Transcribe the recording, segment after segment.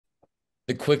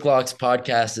The Quick Locks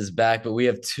podcast is back, but we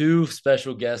have two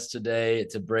special guests today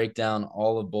to break down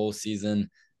all of bowl season.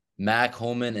 Mac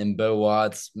Holman and Beau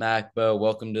Watts. Mac, Beau,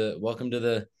 welcome to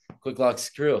the Quick Locks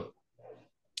crew.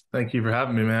 Thank you for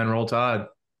having me, man. Roll Tide.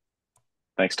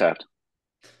 Thanks, Taft.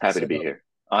 Happy So to be here.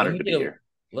 let Honored me to get be a here.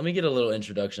 let me get a little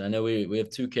introduction. I know we have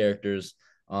two characters.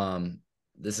 Um,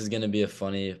 this is going to be a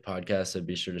funny podcast, so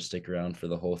be sure to stick around for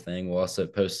the whole thing. We'll also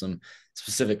post some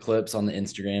specific clips on the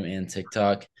Instagram and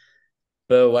TikTok.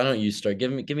 Beau, why don't you start? Give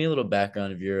me a little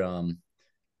background of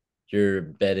your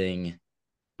betting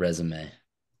resume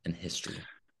and history.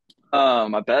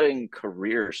 My betting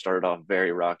career started off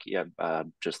very rocky.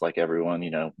 Just like everyone,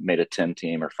 made a 10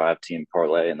 team or 5 team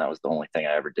parlay, and that was the only thing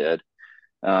I ever did.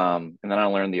 And then I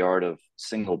learned the art of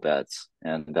single bets,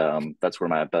 and that's where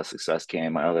my best success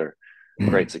came. My other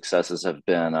great successes have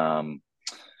been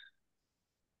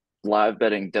live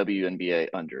betting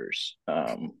WNBA unders,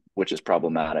 which is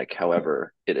problematic.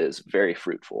 However, it is very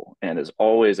fruitful and is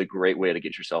always a great way to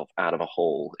get yourself out of a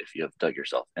hole if you have dug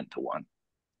yourself into one.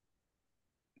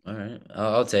 All right,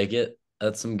 I'll take it.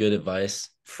 That's some good advice,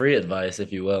 free advice,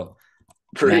 if you will.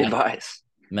 Free Mac, advice.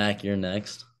 Mac, you're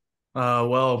next.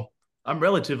 Well, I'm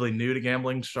relatively new to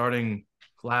gambling, starting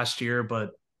last year,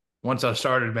 but once I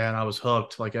started, man, I was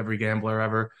hooked like every gambler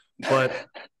ever. But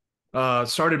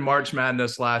started March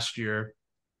Madness last year.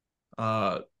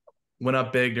 Uh, Went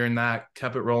up big during that,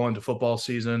 kept it rolling to football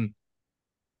season.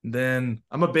 Then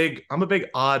I'm a big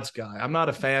odds guy. I'm not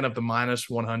a fan of the minus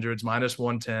 100s, minus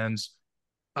 110s.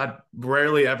 I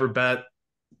rarely ever bet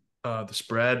the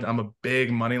spread. I'm a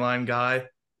big money line guy.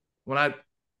 When I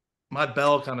My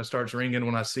bell kind of starts ringing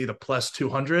when I see the plus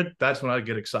 200. That's when I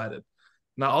get excited.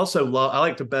 And I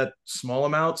like to bet small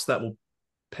amounts that will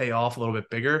pay off a little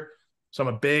bit bigger. So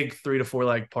I'm a big 3 to 4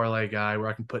 leg parlay guy where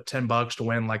I can put $10 to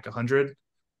win like 100.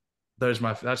 That's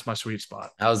my sweet spot.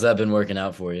 How's that been working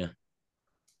out for you?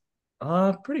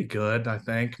 Pretty good, I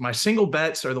think. My single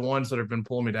bets are the ones that have been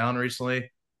pulling me down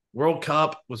recently. World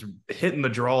Cup was hitting the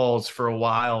draws for a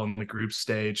while in the group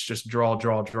stage, just draw,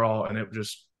 draw, draw, and it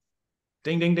just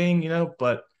ding, ding, ding,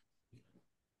 but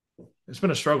it's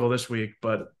been a struggle this week,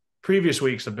 but previous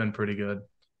weeks have been pretty good.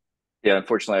 Yeah,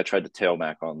 unfortunately, I tried to tail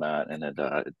Mac on that, and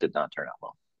it did not turn out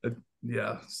well.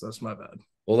 Yeah, so that's my bad.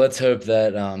 Well, let's hope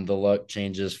that the luck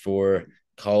changes for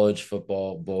college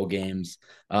football bowl games.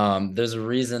 There's a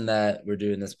reason that we're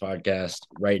doing this podcast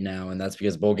right now, and that's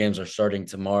because bowl games are starting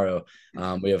tomorrow.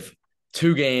 We have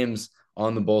two games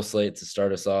on the bowl slate to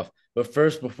start us off. But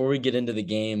first, before we get into the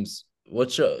games,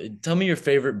 tell me your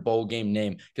favorite bowl game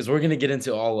name because we're gonna get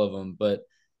into all of them, but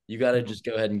you got to just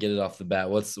go ahead and get it off the bat.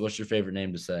 What's your favorite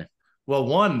name to say? Well,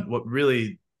 what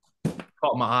really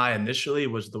caught my eye initially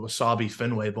was the Wasabi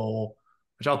Fenway Bowl,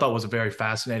 which I thought was a very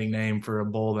fascinating name for a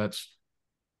bowl that's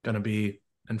going to be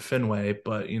in Fenway.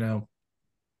 But you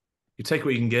take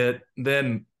what you can get.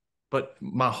 But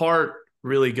my heart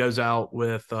really goes out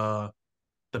with the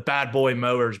Bad Boy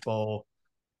Mowers Bowl.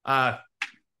 I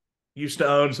used to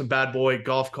own some Bad Boy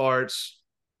golf carts,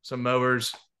 some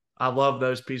mowers. I love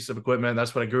those pieces of equipment.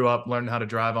 That's what I grew up learning how to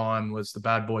drive on was the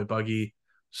Bad Boy buggy.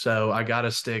 So I got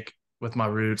to stick with my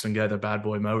roots and get the Bad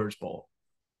Boy Mowers Bowl.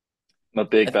 I'm a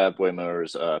big Bad Boy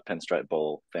Mowers Pinstripe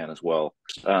Bowl fan as well.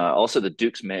 Also, the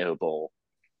Duke's Mayo Bowl,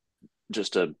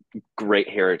 just a great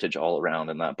heritage all around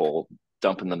in that bowl.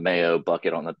 Dumping the mayo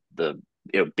bucket on the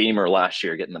Beamer last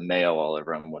year, getting the mayo all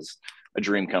over him was a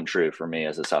dream come true for me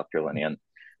as a South Carolinian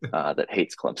that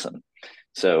hates Clemson.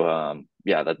 So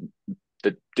yeah,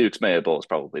 the Duke's Mayo Bowl is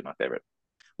probably my favorite.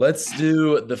 Let's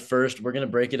do the first. We're going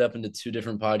to break it up into two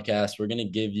different podcasts. We're going to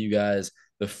give you guys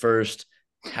the first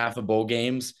half of bowl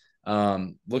games.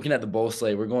 Looking at the bowl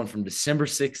slate, we're going from December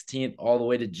 16th all the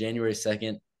way to January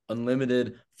 2nd.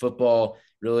 Unlimited football,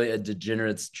 really a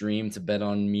degenerate's dream to bet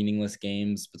on meaningless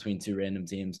games between two random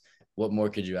teams. What more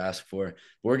could you ask for? But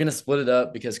we're going to split it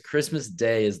up because Christmas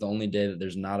Day is the only day that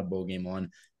there's not a bowl game on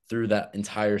through that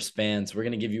entire span. So we're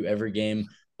going to give you every game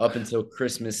up until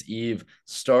Christmas Eve,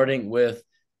 starting with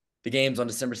the games on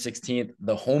December 16th,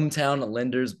 the hometown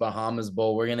Lenders Bahamas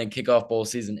Bowl. We're going to kick off bowl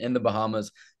season in the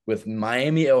Bahamas with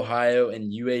Miami, Ohio,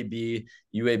 and UAB.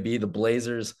 UAB, the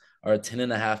Blazers are a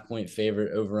 10.5 point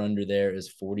favorite. Over under there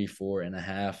is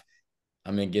 44.5.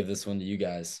 I'm going to give this one to you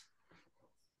guys.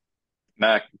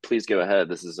 Mac, please go ahead.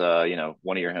 This is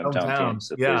one of your hometown Hometown. teams,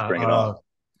 so please Yeah. bring it on.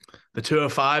 The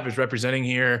 205 is representing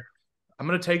here. I'm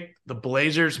going to take the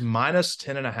Blazers minus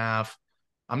 10.5.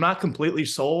 I'm not completely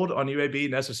sold on UAB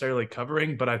necessarily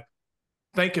covering, but I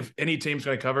think if any team's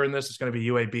going to cover in this, it's going to be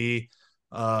UAB.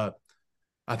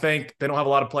 I think they don't have a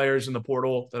lot of players in the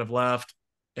portal that have left,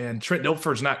 and Trent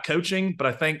Dilfer's not coaching, but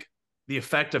I think the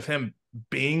effect of him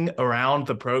being around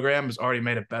the program has already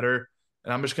made it better.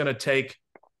 And I'm just going to take,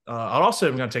 I'll also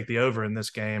am going to take the over in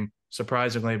this game,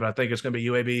 surprisingly, but I think it's going to be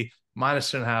UAB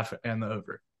minus 10.5 and the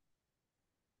over.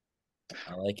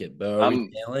 I like it. But are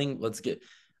we scaling?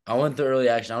 I want the early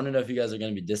action. I want to know if you guys are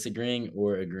going to be disagreeing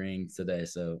or agreeing today.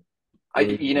 So, I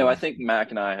think Mac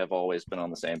and I have always been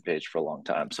on the same page for a long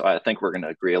time. So I think we're going to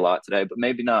agree a lot today, but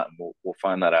maybe not. We'll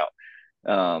find that out.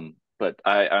 But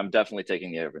I'm definitely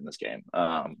taking the over in this game.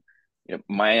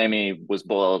 Miami was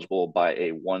bowl eligible by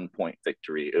a 1-point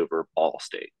victory over Ball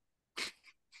State.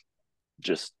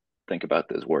 Just think about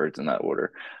those words in that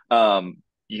order.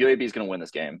 UAB is going to win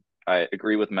this game. I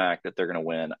agree with Mac that they're going to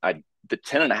win. The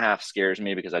 10.5 scares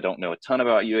me because I don't know a ton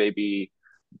about UAB,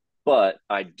 but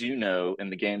I do know in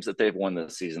the games that they've won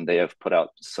this season, they have put out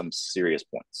some serious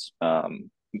points.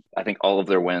 I think all of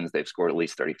their wins, they've scored at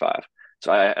least 35.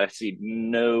 So I see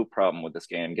no problem with this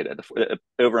game. Get it. The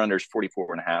over-under is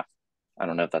 44.5. I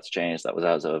don't know if that's changed. That was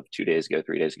as of 2 days ago,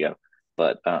 3 days ago.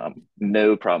 But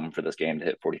no problem for this game to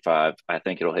hit 45. I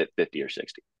think it'll hit 50 or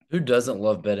 60. Who doesn't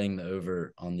love betting the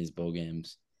over on these bowl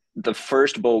games? The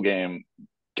first bowl game,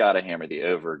 got to hammer the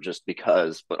over just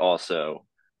because, but also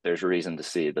there's reason to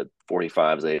see that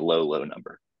 45 is a low, low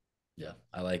number. Yeah,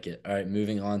 I like it. All right,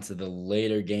 moving on to the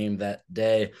later game that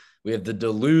day. We have the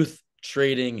Duluth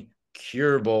Trading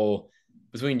Cure Bowl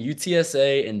between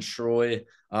UTSA and Troy.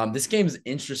 This game is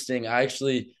interesting. I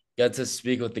actually got to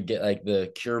speak with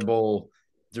the Cure Bowl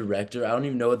director. I don't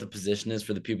even know what the position is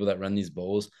for the people that run these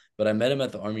bowls, but I met him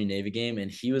at the Army Navy game,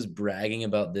 and he was bragging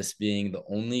about this being the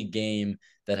only game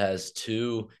that has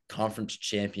two conference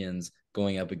champions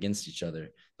going up against each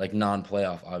other, like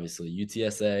non-playoff. Obviously,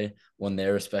 UTSA won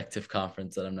their respective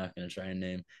conference that I'm not going to try and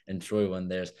name, and Troy won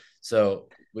theirs. So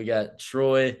we got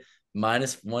Troy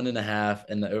minus 1.5,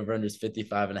 and the over-under is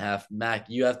 55.5. Mac,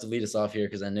 you have to lead us off here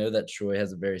because I know that Troy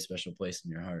has a very special place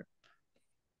in your heart.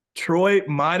 Troy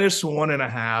minus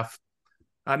 1.5.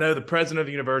 I know the president of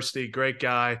the university, great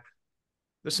guy.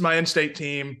 This is my in-state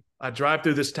team. I drive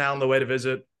through this town the way to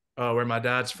visit where my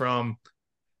dad's from.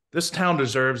 This town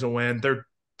deserves a win. They're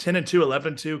 10-2,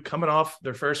 11-2, coming off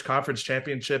their first conference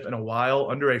championship in a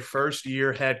while under a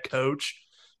first-year head coach.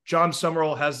 John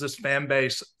Summerall has this fan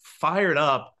base fired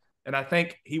up, and I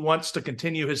think he wants to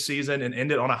continue his season and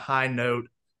end it on a high note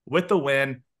with the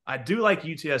win. I do like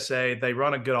UTSA. They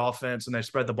run a good offense and they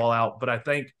spread the ball out, but I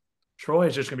think Troy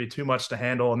is just going to be too much to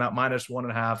handle, and that minus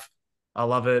 1.5, I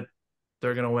love it.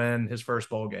 They're going to win his first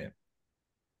bowl game.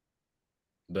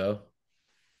 Beau?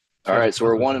 All right, so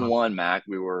we're 1-1, Mac.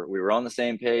 We were on the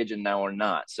same page, and now we're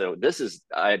not. So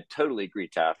I totally agree,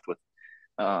 Taft, with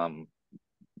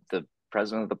the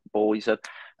president of the bowl. You said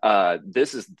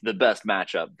this is the best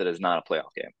matchup that is not a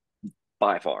playoff game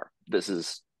by far. This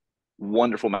is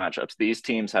wonderful matchups. These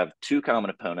teams have two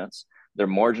common opponents. Their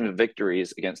margin of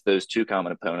victories against those two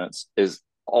common opponents is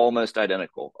almost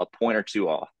identical, a point or two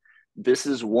off. This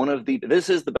is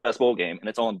the best bowl game, and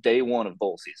it's on day one of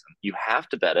bowl season. You have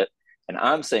to bet it. And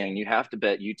I'm saying you have to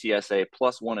bet UTSA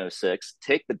plus 106,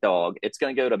 take the dog. It's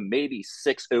going to go to maybe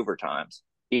 6 overtimes.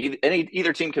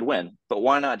 Either team could win, but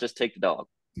why not just take the dog?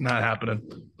 Not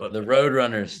happening. But the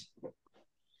Roadrunners.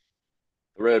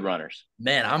 The Roadrunners.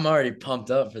 Man, I'm already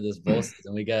pumped up for this bowl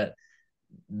season. We got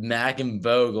Mac and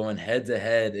Beau going head to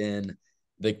head in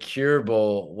the Cure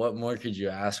Bowl. What more could you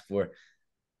ask for?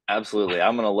 Absolutely.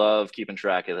 I'm going to love keeping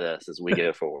track of this as we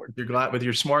go forward. With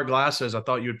your smart glasses, I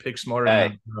thought you would pick smarter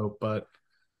than that, but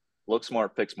look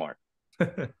smart, pick smart. All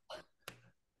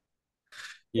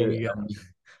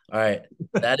right.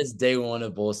 That is day one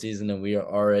of bowl season, and we are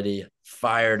already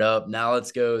fired up. Now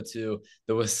let's go to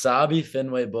the Wasabi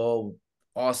Fenway Bowl.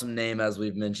 Awesome name, as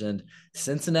we've mentioned.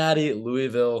 Cincinnati,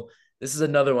 Louisville. This is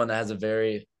another one that has a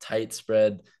very tight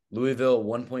spread. Louisville,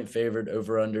 1-point favored,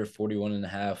 over under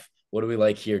 41.5. What do we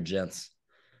like here, gents?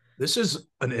 This is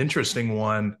an interesting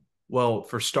one. Well,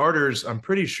 for starters, I'm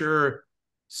pretty sure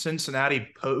Cincinnati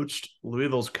poached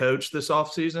Louisville's coach this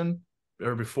offseason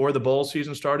or before the bowl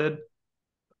season started.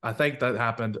 I think that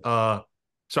happened.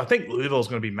 So I think Louisville's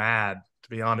going to be mad, to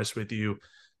be honest with you.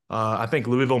 I think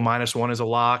Louisville -1 is a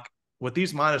lock. With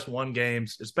these -1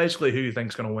 games, it's basically who you think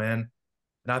is going to win.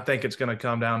 And I think it's going to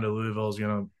come down to Louisville's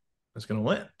going to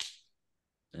win.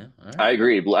 Yeah, all right. I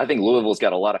agree. I think Louisville's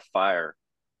got a lot of fire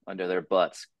under their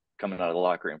butts coming out of the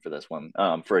locker room for this one,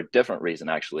 for a different reason,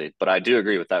 actually. But I do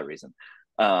agree with that reason.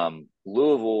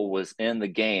 Louisville was in the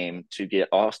game to get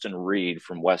Austin Reed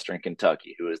from Western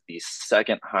Kentucky, who is the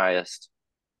second highest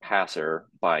passer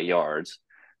by yards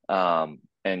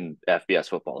in FBS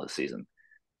football this season.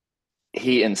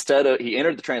 He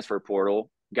entered the transfer portal,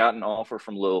 got an offer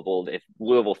from Louisville. If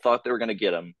Louisville thought they were going to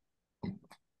get him,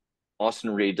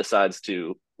 Austin Reed decides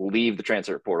to leave the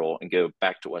transfer portal and go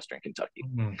back to Western Kentucky.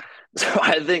 Mm-hmm. So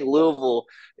I think Louisville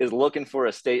is looking for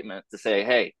a statement to say,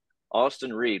 hey,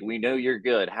 Austin Reed, we know you're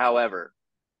good. However,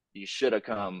 you should have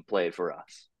come play for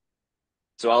us.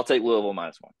 So I'll take Louisville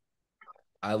 -1.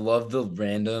 I love the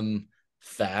random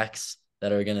facts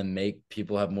that are going to make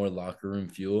people have more locker room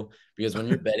fuel, because when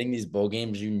you're betting these bowl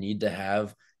games, you need to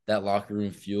have that locker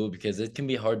room fuel, because it can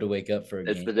be hard to wake up for a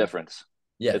It's game. the difference.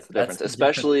 Yeah, It's the that's difference, the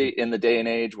difference. especially in the day and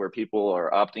age where people are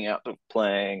opting out of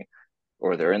playing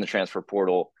or they're in the transfer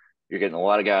portal. You're getting a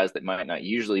lot of guys that might not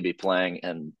usually be playing,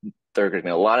 and they're going to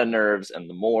be a lot of nerves. And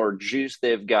the more juice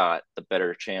they've got, the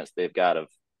better chance they've got of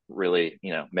really,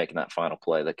 making that final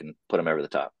play that can put them over the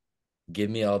top. Give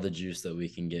me all the juice that we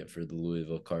can get for the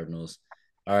Louisville Cardinals.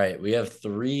 All right, we have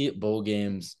 3 bowl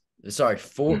games. Sorry,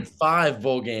 5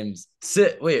 bowl games.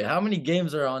 Wait, how many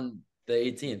games are on the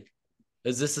 18th?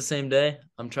 Is this the same day?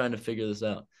 I'm trying to figure this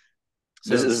out.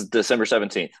 This is December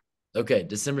 17th. Okay,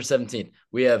 December 17th.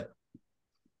 We have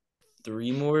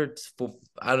 3 more.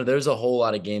 I don't. There's a whole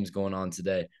lot of games going on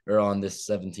today, or on this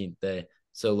 17th day.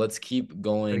 So let's keep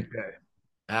going. Okay.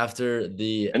 After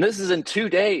the And this is in 2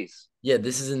 days. Yeah,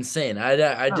 this is insane. I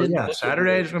didn't. Yeah,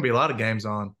 Saturday there's going to be a lot of games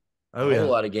on. A whole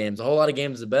lot of games. A whole lot of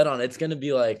games to bet on. It's going to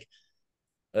be like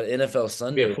an NFL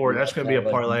Sunday. That's going to be a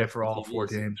parlay for all TVs. 4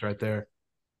 games right there.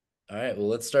 All right, well,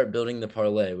 let's start building the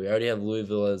parlay. We already have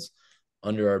Louisville as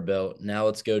under our belt. Now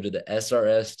let's go to the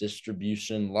SRS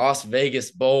distribution Las Vegas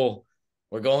Bowl.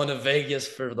 We're going to Vegas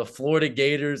for the Florida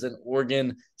Gators and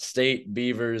Oregon State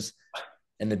Beavers.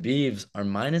 And the Beavs are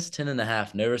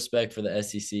 -10.5. No respect for the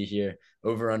SEC here.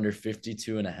 Over under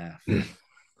 52.5.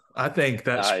 I think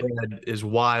that spread is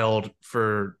wild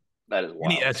for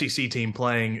any SEC team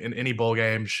playing in any bowl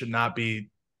game. Should not be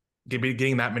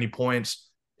getting that many points.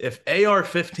 If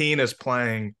AR-15 is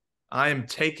playing, I am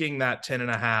taking that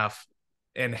 10.5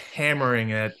 and hammering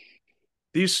it.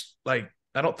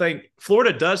 I don't think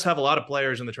Florida does have a lot of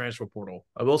players in the transfer portal.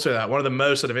 I will say that, one of the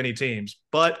most out of any teams.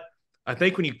 But I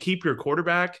think when you keep your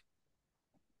quarterback,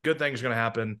 good things are going to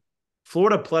happen.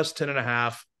 Florida plus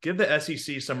 10.5. Give the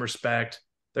SEC some respect.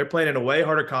 They're playing in a way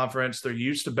harder conference. They're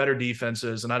used to better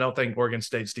defenses, and I don't think Oregon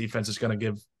State's defense is going to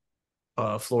give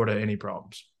Florida any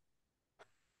problems.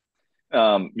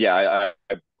 I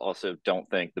also don't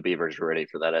think the Beavers are ready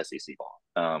for that SEC ball.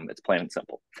 It's plain and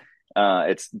simple.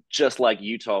 It's just like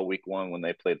Utah week 1 when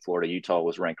they played Florida. Utah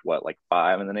was ranked,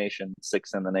 5 in the nation,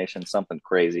 6 in the nation, something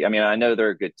crazy. I mean, I know they're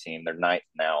a good team. They're 9th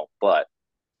now, but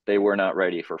they were not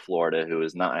ready for Florida, who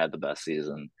has not had the best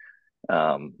season,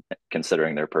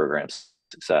 considering their program's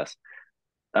success.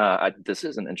 This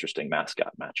is an interesting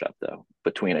mascot matchup, though,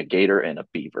 between a Gator and a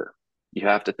Beaver. You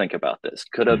have to think about this.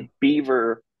 Could a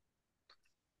Beaver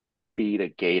beat a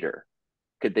Gator?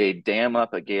 Could they dam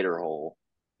up a Gator hole?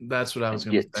 That's what I was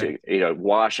going to say.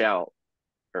 Wash out,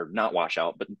 or not wash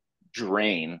out, but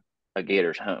drain a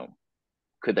Gator's home.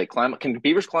 Could they climb? Can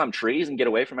Beavers climb trees and get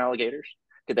away from alligators?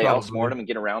 Could they outsmart them and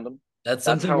get around them? That's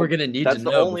something we're going to need to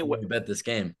know before we bet this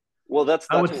game. Well, that's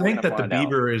I would think that the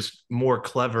Beaver is more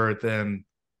clever than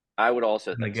I would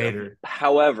also think the Gator. So.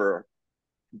 However,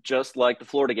 just like the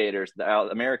Florida Gators, the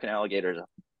American alligator is a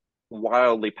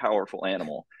wildly powerful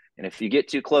animal, and if you get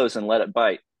too close and let it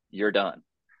bite, you're done.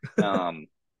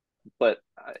 But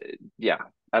yeah,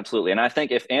 absolutely. And I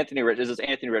think if Anthony Richardson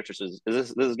is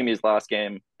this going to be his last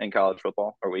game in college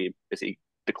football? Is he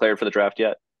declared for the draft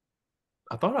yet?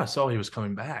 I thought I saw he was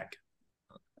coming back.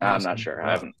 I'm not sure.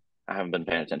 I haven't been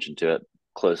paying attention to it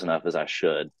close enough as I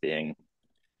should, being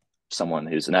someone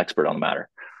who's an expert on the matter.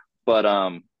 But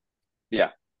yeah.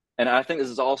 And I think this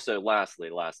is also lastly,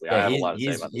 I have a lot to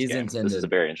say about this game. This is a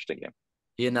very interesting game.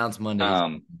 He announced Monday.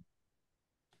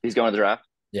 He's going to the draft.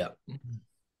 Yeah.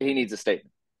 He needs a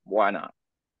statement. Why not?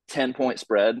 10-point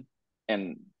spread,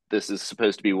 and this is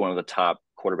supposed to be one of the top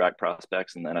quarterback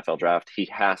prospects in the NFL draft. He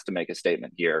has to make a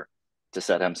statement here to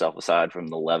set himself aside from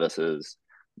the Levises.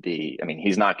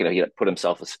 He's not going to put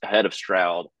himself ahead of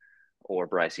Stroud or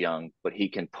Bryce Young, but he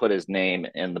can put his name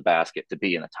in the basket to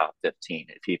be in the top 15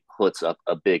 if he puts up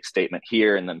a big statement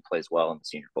here and then plays well in the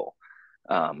Senior Bowl,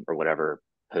 or whatever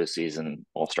postseason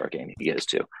all-star game he goes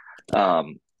to.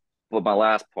 Well, my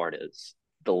last part is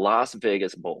the Las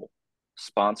Vegas Bowl,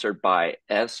 sponsored by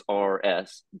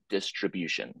SRS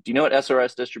Distribution. Do you know what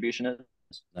SRS Distribution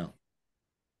is? No.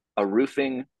 A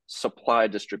roofing supply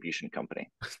distribution company.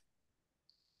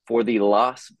 For the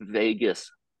Las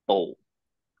Vegas Bowl,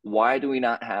 why do we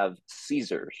not have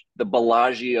Caesars? The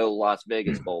Bellagio Las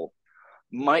Vegas Bowl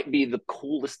might be the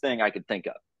coolest thing I could think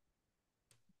of.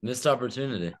 Missed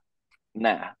opportunity.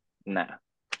 Nah.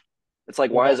 It's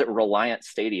like, why is it Reliant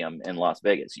Stadium in Las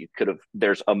Vegas?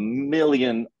 There's a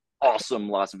million awesome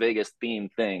Las Vegas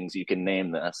themed things you can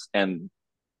name this, and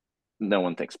no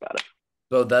one thinks about it.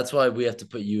 Well, that's why we have to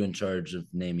put you in charge of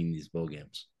naming these bowl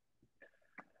games.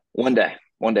 One day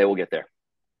we'll get there.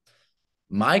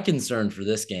 My concern for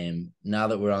this game, now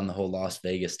that we're on the whole Las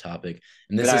Vegas topic,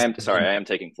 and this I am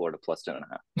taking Florida plus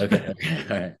 10.5. Okay.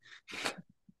 All right.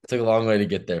 Took a long way to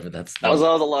get there, but that was a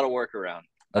lot of work around.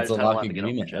 That's a lock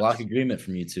agreement. A lock agreement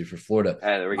from you two for Florida.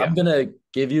 There we go. I'm gonna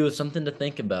give you something to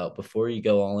think about before you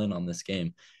go all in on this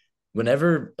game.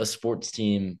 Whenever a sports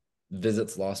team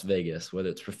visits Las Vegas, whether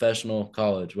it's professional,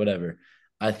 college, whatever,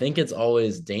 I think it's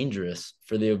always dangerous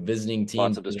for the visiting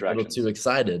team to get a little too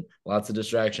excited. Lots of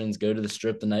distractions. Go to the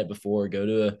strip the night before. Go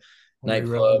to a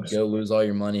nightclub. Go lose all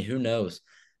your money. Who knows?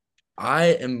 I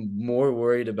am more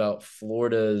worried about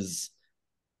Florida's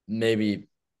maybe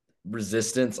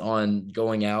resistance on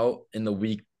going out in the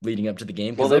week leading up to the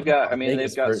game. Well,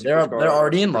 they're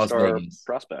already in Las Vegas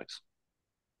prospects.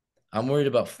 I'm worried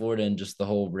about Florida and just the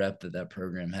whole rep that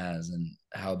program has and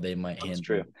how they might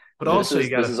handle it. But also,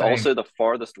 this is also the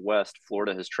farthest west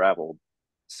Florida has traveled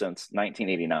since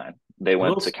 1989. They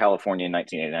went to California in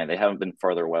 1989. They haven't been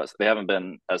farther west. They haven't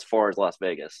been as far as Las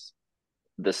Vegas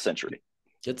this century.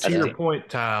 To your point,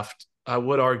 Taft, I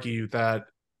would argue that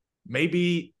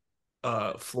maybe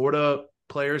Florida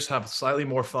players have slightly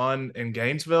more fun in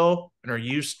Gainesville and are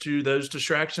used to those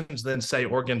distractions than, say,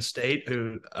 Oregon State,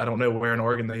 who I don't know where in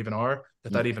Oregon they even are,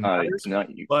 if that even matters.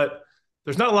 But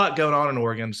there's not a lot going on in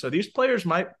Oregon. So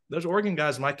those Oregon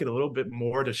guys might get a little bit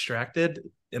more distracted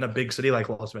in a big city like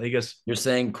Las Vegas. You're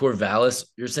saying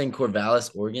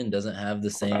Corvallis, Oregon doesn't have the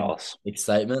same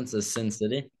excitements as Sin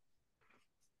City?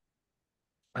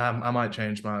 I might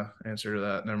change my answer to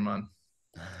that. Never mind.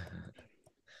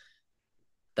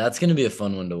 That's going to be a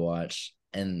fun one to watch,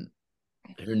 and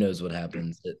who knows what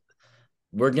happens.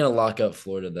 We're going to lock up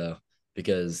Florida, though,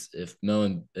 because if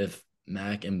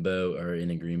Mac and Beau are in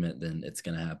agreement, then it's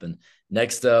going to happen.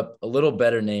 Next up, a little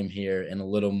better name here and a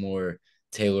little more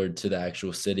tailored to the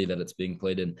actual city that it's being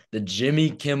played in. The Jimmy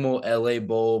Kimmel LA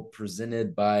Bowl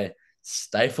presented by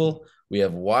Stifle. We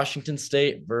have Washington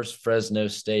State versus Fresno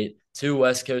State, two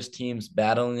West Coast teams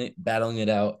battling it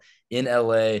out in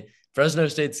LA. Fresno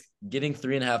State's getting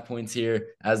 3.5 points here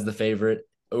as the favorite,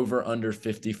 over under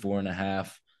 54.5.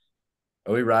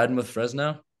 Are we riding with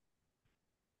Fresno?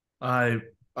 I'm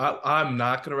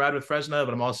not going to ride with Fresno,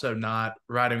 but I'm also not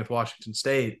riding with Washington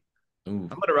State. Ooh. I'm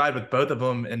going to ride with both of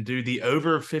them and do the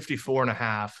over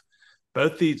 54.5.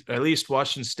 At least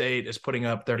Washington State is putting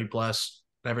up 30 plus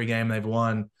every game they've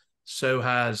won. So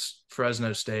has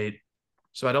Fresno State.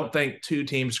 So I don't think two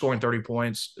teams scoring 30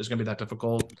 points is going to be that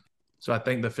difficult. So I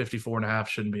think the 54.5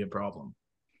 shouldn't be a problem.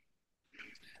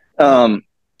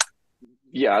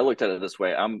 Yeah, I looked at it this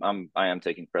way. I am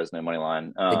taking Fresno money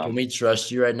line. Can we trust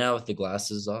you right now with the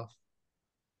glasses off?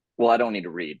 Well, I don't need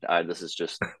to read. This is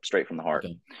just straight from the heart.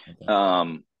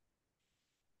 Okay.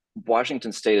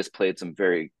 Washington State has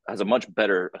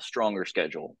a stronger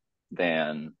schedule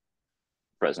than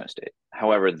Fresno State.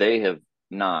 However, they have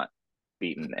not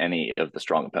beaten any of the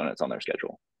strong opponents on their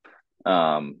schedule.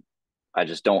 I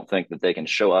just don't think that they can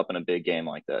show up in a big game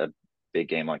like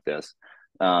this.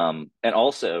 And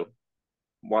also,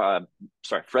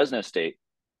 Fresno State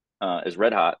is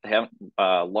red hot. They haven't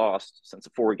lost since a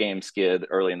 4-game skid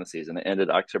early in the season. It ended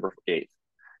October 8th.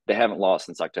 They haven't lost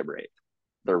since October 8th.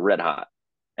 They're red hot.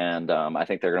 And I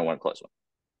think they're going to win a close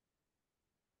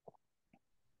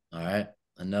one. All right.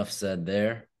 Enough said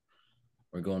there.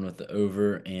 We're going with the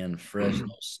over and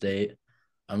Fresno State.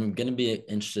 I'm going to be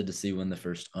interested to see when the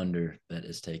first under bet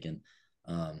is taken,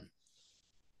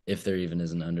 if there even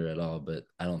is an under at all, but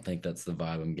I don't think that's the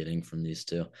vibe I'm getting from these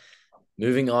two.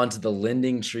 Moving on to the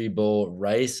Lending Tree Bowl,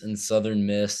 Rice and Southern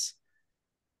Miss.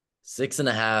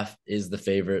 6.5 is the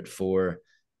favorite for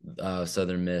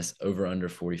Southern Miss, over under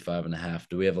 45.5.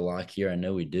 Do we have a lock here? I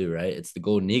know we do, right? It's the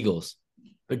Golden Eagles.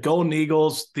 The Golden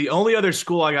Eagles, the only other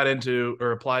school I got into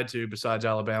or applied to besides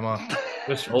Alabama,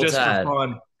 just for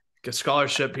fun. A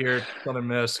scholarship here. Southern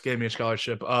Miss gave me a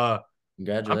scholarship.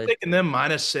 Congratulations. I'm thinking them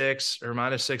 -6 or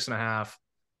 -6.5.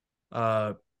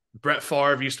 Brett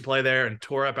Favre used to play there and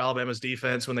tore up Alabama's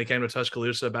defense when they came to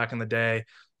Tuscaloosa back in the day.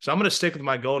 So I'm going to stick with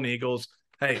my Golden Eagles.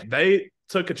 Hey, they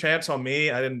took a chance on me.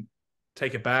 I didn't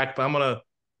take it back, but I'm going to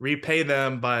repay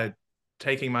them by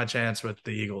taking my chance with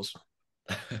the Eagles.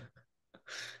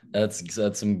 That's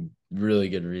some really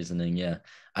good reasoning. Yeah.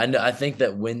 I think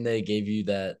that when they gave you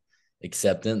that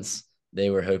acceptance, they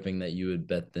were hoping that you would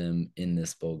bet them in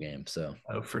this bowl game. So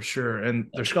for sure. And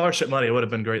their scholarship money would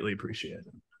have been greatly appreciated.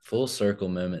 Full circle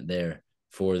moment there.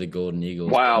 for the Golden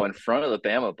Eagles. Wow, in front of the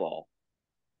Bama ball.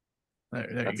 There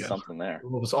you That's go. something there. It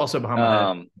was also behind my head.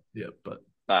 Um, Yeah, but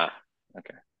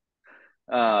okay.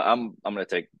 I'm gonna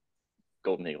take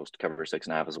Golden Eagles to cover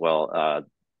 6.5 as well.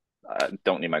 I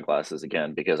don't need my glasses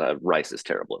again because Rice is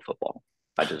terrible at football.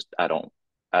 I don't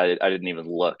I didn't even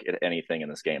look at anything in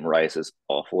this game. Rice is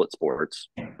awful at sports,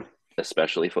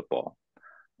 especially football.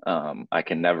 I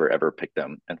can never ever pick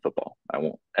them in football. I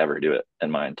won't ever do it in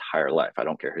my entire life. I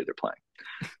don't care who they're playing.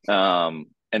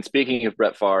 And speaking of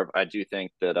Brett Favre, I do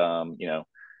think that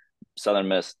Southern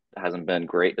Miss hasn't been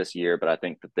great this year, but I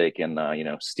think that they can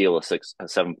steal a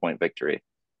 7 point victory,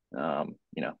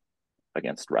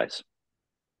 against Rice.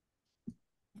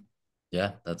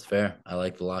 Yeah, that's fair. I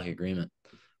like the lock agreement.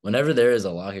 Whenever there is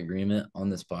a lock agreement on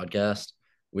this podcast,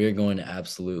 we are going to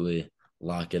absolutely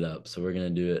lock it up. So we're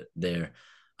going to do it there.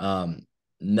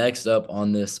 Next up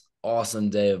on this awesome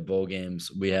day of bowl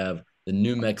games, we have the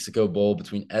New Mexico Bowl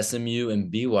between SMU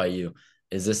and BYU.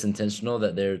 Is this intentional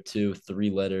that they're two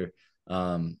three-letter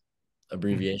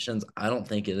abbreviations? I don't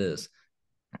think it is.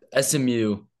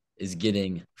 SMU is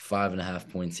getting 5.5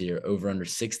 points here, over under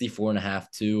 64.5,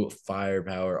 two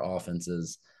firepower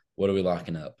offenses. What are we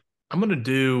locking up? I'm going to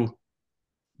do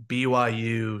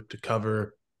BYU to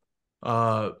cover.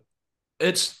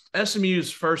 It's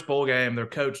SMU's first bowl game. Their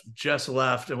coach just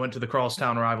left and went to the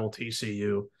crosstown rival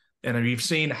TCU. And you've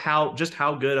seen how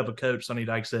good of a coach Sonny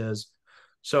Dykes is.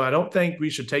 So I don't think we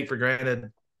should take for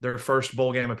granted their first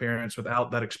bowl game appearance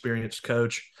without that experienced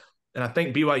coach. And I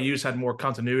think BYU's had more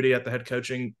continuity at the head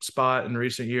coaching spot in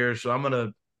recent years. So I'm going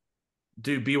to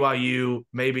do BYU,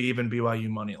 maybe even BYU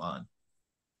money line.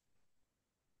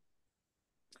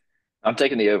 I'm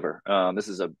taking the over. This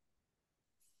is a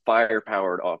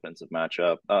fire-powered offensive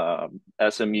matchup.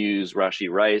 SMU's Rashi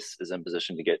Rice is in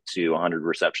position to get to 100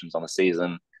 receptions on the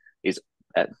season. He's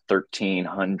at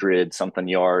 1,300 something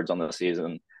yards on the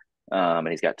season, and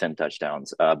he's got 10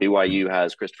 touchdowns. BYU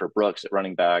has Christopher Brooks at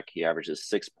running back. He averages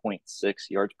 6.6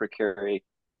 yards per carry.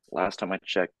 Last time I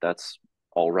checked, that's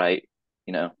all right,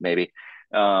 maybe.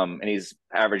 And he's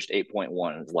averaged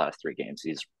 8.1 in his last 3 games.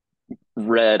 He's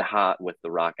red hot with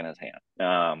the rock in his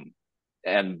hand.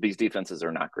 And these defenses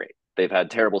are not great. They've had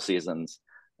terrible seasons.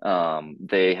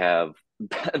 They've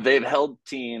held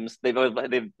teams.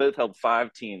 They've both held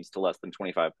 5 teams to less than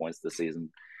 25 points this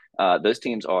season. Those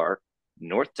teams are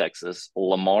North Texas,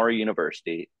 Lamar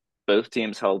University. Both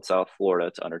teams held South Florida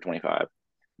to under 25.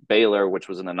 Baylor, which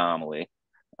was an anomaly,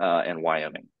 and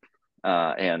Wyoming.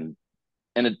 And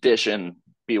in addition,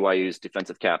 BYU's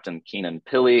defensive captain Keenan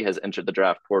Pili has entered the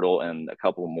draft portal, and a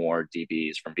couple more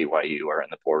DBs from BYU are in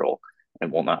the portal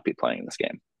and will not be playing in this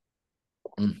game.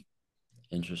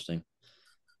 Interesting.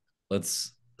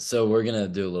 So we're gonna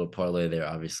do a little parlay there,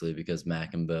 obviously, because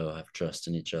Mac and Beau have trust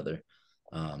in each other.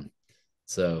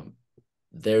 So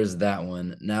there's that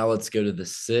one. Now let's go to the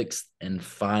 6th and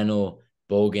final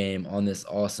bowl game on this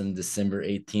awesome December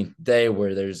 18th day,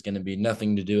 where there's going to be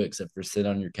nothing to do except for sit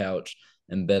on your couch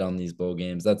and bet on these bowl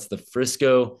games. That's the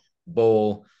Frisco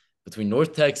Bowl between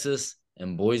North Texas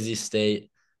and Boise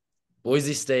State.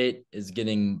 Boise State is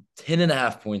getting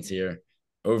 10.5 points here,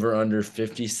 over under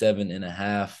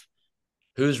 57.5.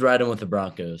 Who's riding with the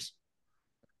Broncos?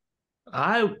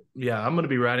 I'm going to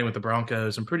be riding with the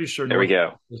Broncos. I'm pretty sure.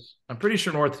 I'm pretty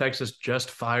sure North Texas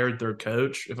just fired their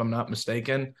coach, if I'm not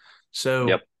mistaken. So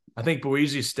yep. I think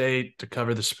Boise State to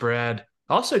cover the spread.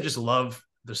 I also just love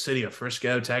the city of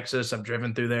Frisco, Texas. I've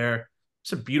driven through there.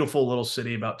 It's a beautiful little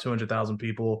city, about 200,000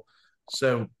 people.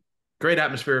 So great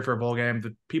atmosphere for a bowl game.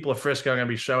 The people of Frisco are going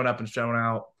to be showing up and showing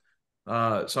out.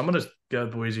 So I'm going to go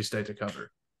Boise State to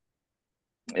cover.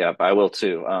 Yeah, I will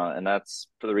too. And that's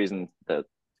for the reason that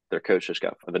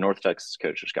the North Texas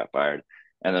coach just got fired.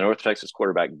 And the North Texas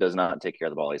quarterback does not take care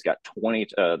of the ball. He's got 20,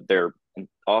 their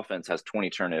offense has 20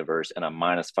 turnovers and a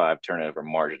 -5 turnover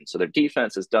margin. So their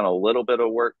defense has done a little bit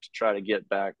of work to try to get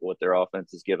back what their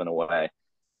offense is giving away.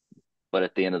 But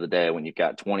at the end of the day, when you've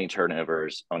got 20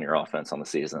 turnovers on your offense on the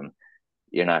season,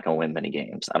 you're not going to win many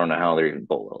games. I don't know how they're even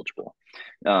bowl eligible.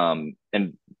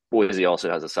 And Boise also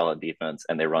has a solid defense,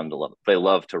 and they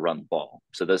love to run the ball.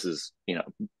 So this is,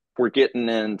 we're getting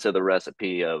into the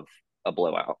recipe of a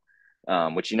blowout,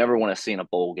 which you never want to see in a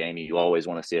bowl game. You always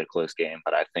want to see a close game,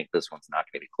 but I think this one's not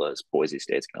going to be close. Boise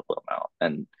State's going to blow them out.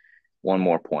 And one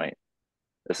more point.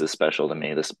 This is special to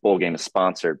me. This bowl game is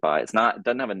sponsored by, it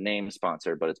doesn't have a name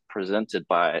sponsor, but it's presented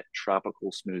by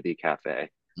Tropical Smoothie Cafe,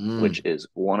 which is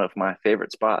one of my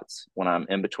favorite spots when I'm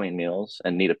in between meals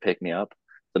and need a pick-me-up.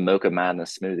 The Mocha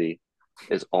Madness smoothie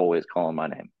is always calling my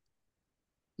name.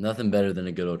 Nothing better than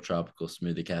a good old Tropical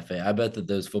Smoothie Cafe. I bet that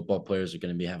those football players are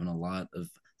going to be having a lot of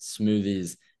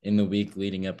smoothies in the week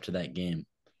leading up to that game.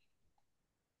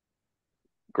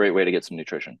 Great way to get some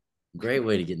nutrition. Great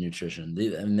way to get nutrition.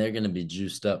 And they're going to be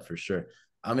juiced up for sure.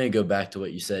 I'm going to go back to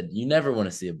what you said. You never want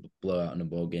to see a blowout in a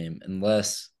bowl game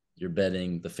unless you're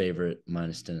betting the favorite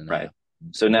minus 10 and a Right. half.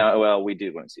 So now, well, we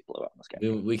do want to see a blowout in this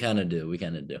game. We kind of do. We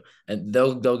kind of do. And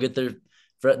they'll get their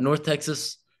for North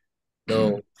Texas.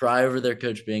 They'll cry over their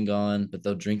coach being gone, but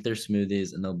they'll drink their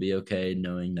smoothies and they'll be okay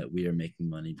knowing that we are making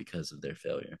money because of their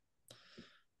failure.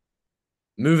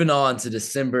 Moving on to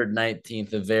December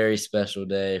 19th, a very special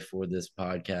day for this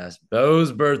podcast.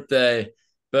 Beau's birthday.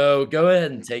 Beau, go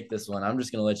ahead and take this one. I'm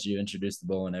just going to let you introduce the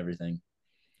bowl and everything.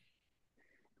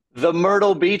 The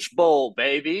Myrtle Beach Bowl,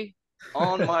 baby.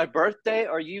 On my birthday?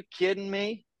 Are you kidding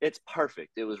me? It's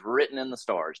perfect. It was written in the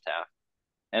stars, Taff.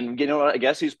 And you know what? I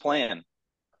guess who's playing?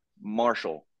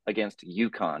 Marshall against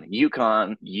UConn.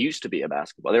 UConn used to be a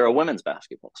basketball. They're a women's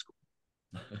basketball school.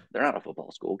 They're not a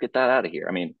football school. Get that out of here.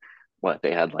 I mean, what?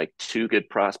 They had like 2 good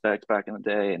prospects back in the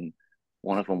day, and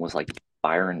one of them was like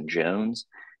Byron Jones.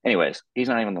 Anyways, he's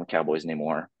not even on the Cowboys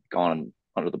anymore. Gone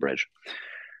under the bridge.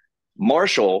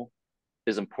 Marshall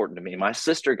is important to me. My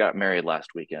sister got married last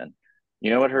weekend. You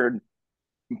know what her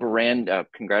brand,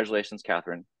 congratulations,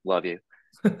 Catherine. Love you.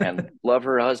 And love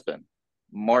her husband,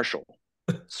 Marshall.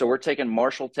 So we're taking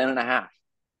Marshall 10 and a half.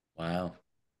 Wow.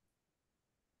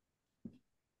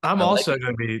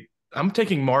 I'm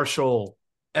taking Marshall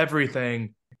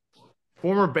everything.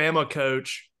 Former Bama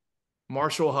coach,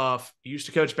 Marshall Huff, used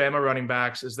to coach Bama running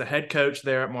backs, is the head coach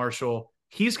there at Marshall.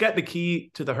 He's got the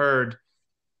key to the herd,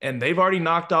 and they've already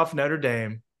knocked off Notre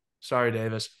Dame. Sorry,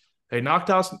 Davis. They knocked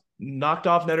off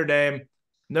Notre Dame.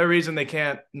 No reason they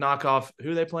can't knock off –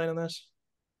 who are they playing in this?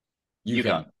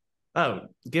 UConn. Oh,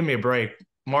 give me a break.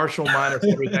 Marshall minus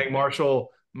everything. Marshall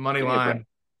money line.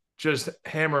 Just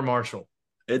hammer Marshall.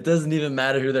 It doesn't even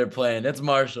matter who they're playing. It's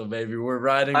Marshall, baby. We're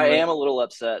riding. I am a little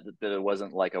upset that it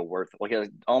wasn't like a worth like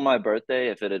on my birthday.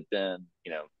 If it had been,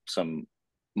 some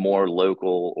more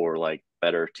local or like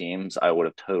better teams, I would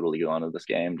have totally gone to this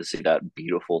game to see that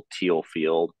beautiful teal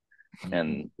field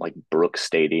and like Brooks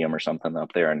Stadium or something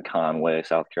up there in Conway,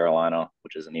 South Carolina,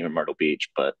 which isn't even Myrtle Beach,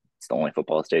 but it's the only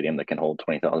football stadium that can hold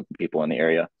 20,000 people in the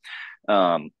area.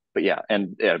 But yeah,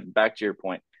 and back to your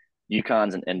point,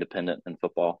 UConn's an independent in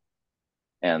football.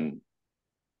 And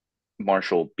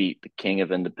Marshall beat the king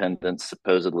of independence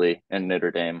supposedly in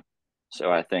Notre Dame.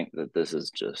 So I think that this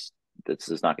is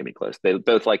not going to be close. They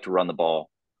both like to run the ball,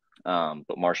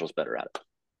 but Marshall's better at it.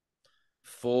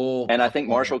 And I think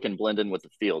Marshall can blend in with the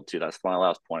field too. That's my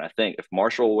last point. I think if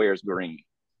Marshall wears green,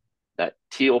 that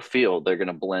teal field, they're going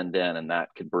to blend in, and that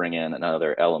could bring in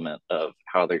another element of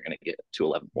how they're going to get to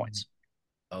 11 points.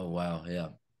 Oh, wow. Yeah.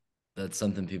 That's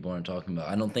something people aren't talking about.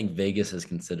 I don't think Vegas has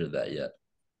considered that yet.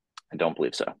 I don't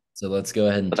believe so. So let's go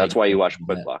ahead and. But that's why you watch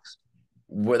Quick Locks.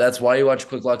 That's why you watch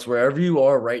Quick Locks wherever you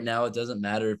are right now. It doesn't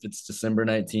matter if it's December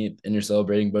 19th and you're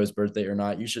celebrating Beau's birthday or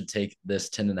not. You should take this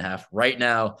 10 and a half right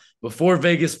now before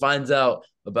Vegas finds out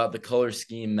about the color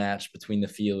scheme match between the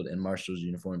field and Marshall's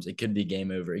uniforms. It could be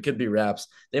game over. It could be wraps.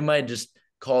 They might just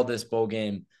call this bowl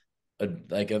game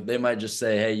they might just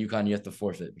say, hey, UConn, you have to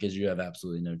forfeit because you have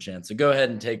absolutely no chance. So go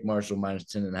ahead and take Marshall minus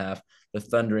 10 and a half, the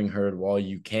Thundering Herd, while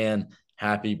you can.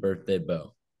 Happy birthday,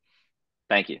 Beau.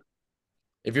 Thank you.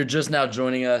 If you're just now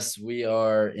joining us, we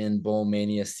are in Bowl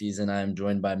Mania season. I am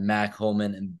joined by Mac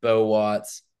Holman and Beau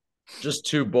Watts, just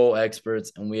 2 bowl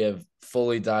experts, and we have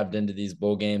fully dived into these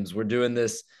bowl games. We're doing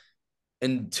this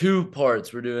in 2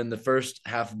 parts. We're doing the first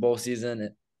half of bowl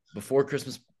season before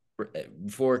Christmas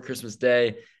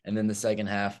Day, and then the second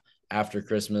half after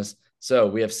Christmas. So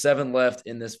we have 7 left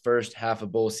in this first half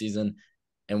of bowl season,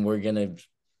 and we're going to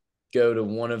go to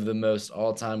one of the most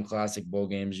all-time classic bowl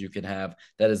games you could have.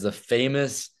 That is the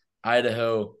famous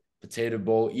Idaho Potato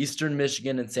Bowl. Eastern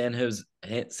Michigan and San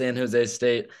Jose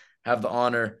State have the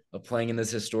honor of playing in this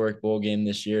historic bowl game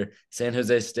this year. San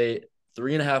Jose State,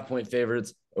 3.5-point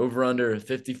favorites, over under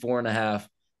 54.5.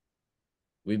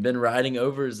 We've been riding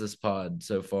overs this pod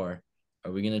so far.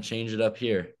 Are we going to change it up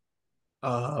here?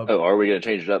 Are we going to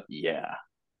change it up? Yeah.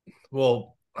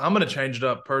 Well, I'm going to change it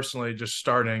up personally, just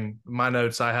starting. My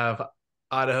notes, I have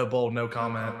Idaho Bowl, no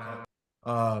comment.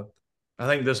 I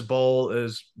think this bowl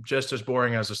is just as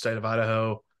boring as the state of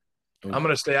Idaho. Oof. I'm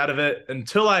going to stay out of it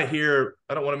until I hear –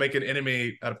 I don't want to make an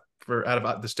enemy out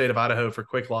of the state of Idaho for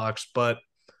Quick Locks, but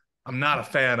I'm not a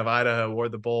fan of Idaho or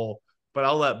the bowl. But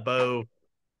I'll let Beau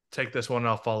take this one and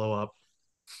I'll follow up.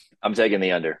 I'm taking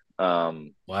the under.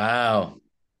 Wow.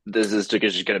 This is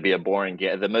just going to be a boring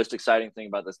game. The most exciting thing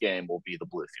about this game will be the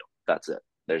blue field. That's it.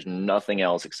 There's nothing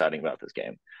else exciting about this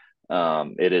game.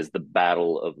 It is the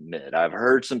battle of mid. I've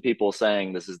heard some people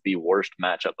saying this is the worst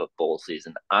matchup of bowl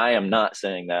season. I am not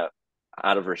saying that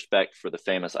out of respect for the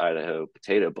famous Idaho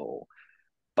Potato Bowl,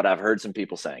 but I've heard some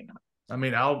people saying that. I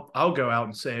mean, I'll go out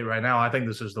and say right now, I think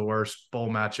this is the worst bowl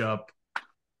matchup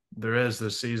there is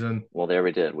this season. Well, there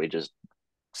we did. We just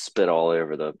spit all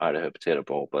over the Idaho Potato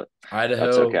Bowl, but Idaho,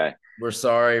 that's okay. We're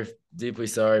sorry, deeply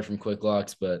sorry from Quick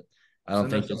Locks, but I don't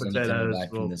Send think us the there's any coming potatoes. back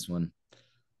from Well, this one.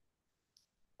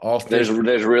 All There's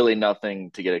fish, really nothing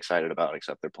to get excited about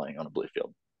except they're playing on a blue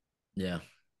field. yeah.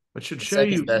 which should The show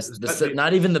second you best,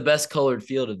 not even the best colored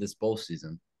field of this bowl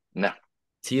season. No,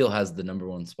 Teal has the number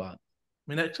one spot.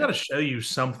 I mean, it's got to show you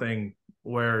something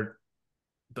where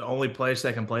the only place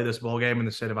they can play this bowl game in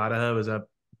the state of Idaho is at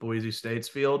Boise State's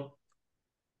field.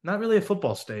 Not really a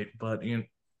football state, but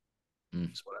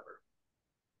it's whatever.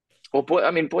 well,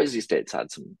 I mean, Boise State's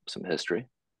had some history.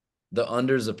 The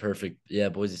under's a perfect. Yeah,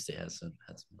 Boise State has some.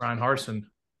 Ryan Harsin.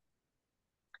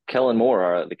 Kellen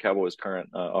Moore, the Cowboys' current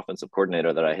offensive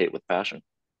coordinator, that I hate with passion.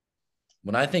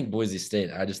 When I think Boise State,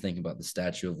 I just think about the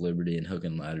Statue of Liberty and hook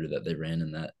and ladder that they ran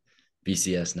in that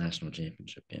BCS national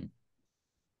championship game.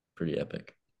 Pretty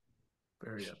epic.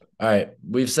 Very epic. All right,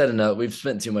 we've said enough. We've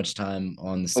spent too much time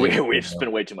on the. We've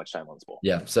spent way too much time on this bowl.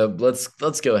 Yeah, so let's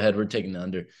go ahead. We're taking the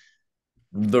under.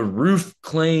 The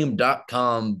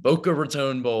roofclaim.com Boca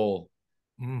Raton Bowl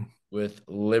with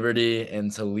Liberty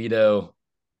and Toledo.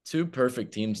 Two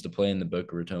perfect teams to play in the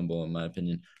Boca Raton Bowl, in my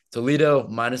opinion. Toledo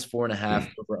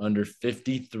 -4.5 over under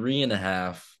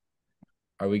 53.5.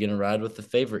 Are we going to ride with the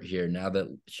favorite here now that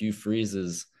Hugh Freeze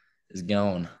is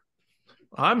gone?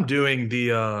 I'm doing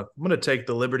I'm going to take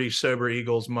the Liberty Sober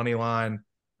Eagles money line.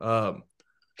 I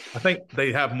think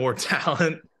they have more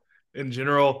talent in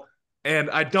general.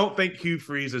 And I don't think Hugh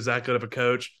Freeze is that good of a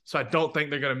coach. So I don't think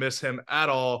they're going to miss him at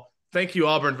all. Thank you,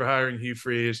 Auburn, for hiring Hugh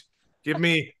Freeze. Give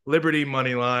me Liberty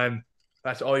money line.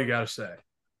 That's all you got to say.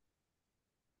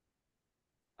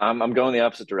 I'm going the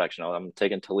opposite direction. I'm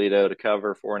taking Toledo to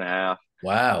cover 4.5.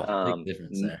 Wow, big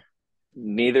difference there.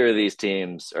 Neither of these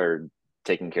teams are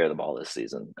taking care of the ball this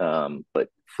season. But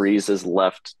Freeze has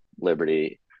left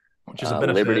Liberty. Which is a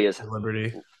benefit to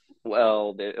Liberty.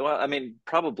 Well, I mean,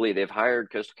 probably they've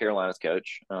hired Coastal Carolina's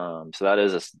coach. So that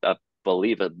is I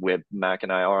believe it. Mac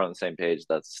and I are on the same page.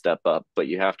 That's a step up. But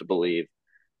you have to believe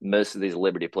most of these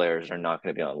Liberty players are not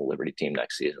going to be on the Liberty team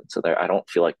next season. So I don't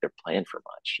feel like they're playing for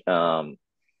much. I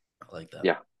like that.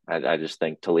 Yeah, I just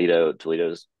think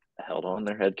Toledo's held on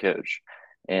their head coach,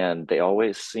 and they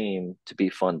always seem to be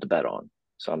fun to bet on.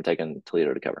 So I'm taking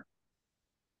Toledo to cover.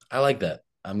 I like that.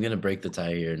 I'm going to break the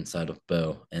tie here inside of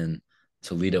Beau and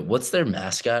Toledo. What's their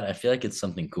mascot? I feel like it's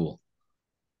something cool.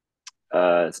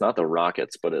 It's not the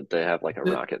Rockets, but they have like a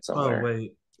rocket somewhere. Oh,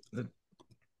 wait.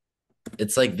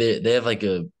 It's like they have like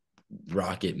a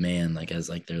rocket man, like as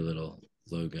like their little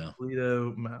logo.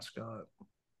 Toledo mascot.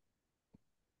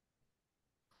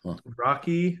 Huh.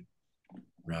 Rocky.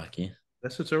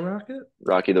 That's it's a rocket?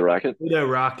 Rocky the Rocket? Toledo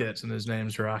Rockets, and his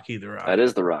name's Rocky the Rocket. That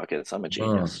is the Rockets. I'm a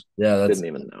genius. Yeah, didn't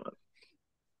even know it.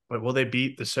 But will they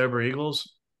beat the Sober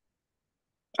Eagles?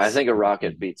 I think a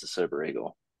rocket beats a sober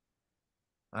eagle.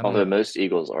 Although most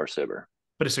eagles are sober.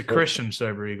 But it's a Christian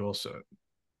sober eagle, so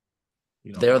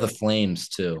they are the Flames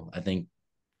too. I think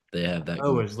they have that.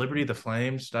 Oh, is Liberty the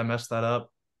Flames? Did I mess that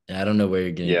up? Yeah, I don't know where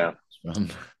you're getting it from.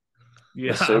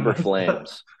 Yeah, the sober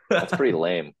Flames. That's pretty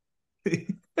lame.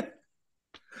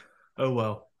 Oh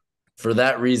well. For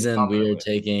that reason, we are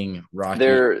taking Rocky.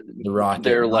 The Rocket.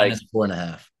 They're like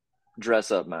 -4.5.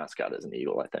 Dress up mascot as an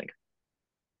eagle, I think.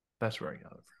 That's where I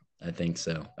got it from. I think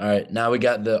so. All right, now we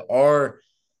got the R.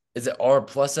 Is it R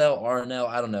plus L, RNL?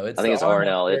 I don't know. I think it's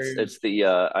RNL. It's the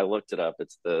I looked it up.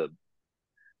 It's the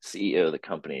CEO of the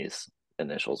company's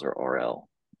initials are RL.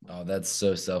 Oh, that's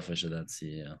so selfish of that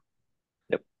CEO.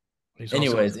 Yep.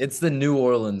 Anyways, it's the New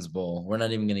Orleans Bowl. We're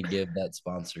not even going to give that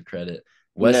sponsor credit.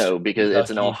 No, because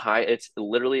it's an Ohio. It's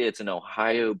an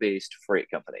Ohio-based freight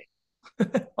company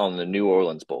on the New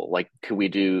Orleans Bowl. Like, could we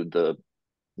do the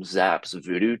Zapp's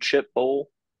Voodoo Chip Bowl?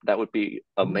 That would be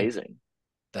amazing.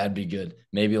 That'd be good.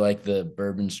 Maybe like the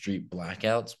Bourbon Street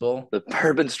Blackouts Bowl. The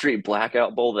Bourbon Street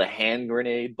Blackout Bowl, the Hand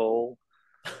Grenade Bowl.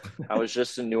 I was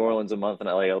just in New Orleans a month and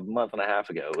a half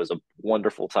ago. It was a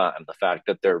wonderful time. The fact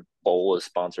that their bowl is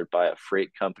sponsored by a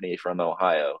freight company from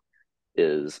Ohio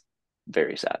is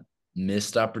very sad.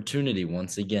 Missed opportunity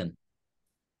once again.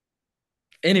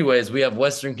 Anyways, we have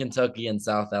Western Kentucky and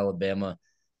South Alabama.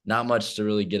 Not much to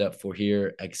really get up for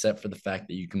here, except for the fact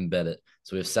that you can bet it.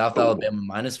 So we have South Alabama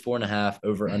 -4.5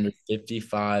 over under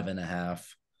 55.5.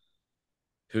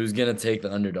 Who's going to take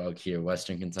the underdog here?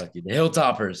 Western Kentucky, the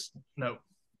Hilltoppers. No.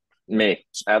 Me,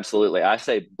 absolutely. I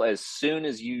say as soon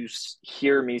as you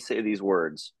hear me say these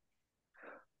words,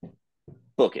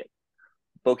 book it,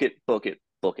 book it, book it,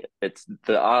 book it. It's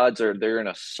the odds are they're in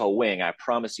a swing. I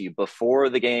promise you. Before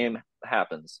the game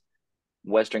happens,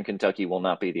 Western Kentucky will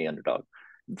not be the underdog.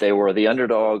 They were the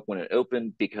underdog when it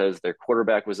opened because their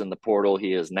quarterback was in the portal.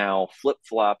 He is now flip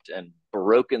flopped and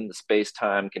broken the space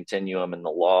time continuum and the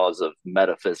laws of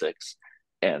metaphysics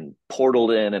and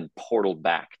portaled in and portaled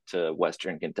back to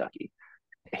Western Kentucky.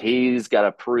 He's got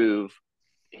to prove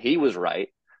he was right.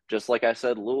 Just like I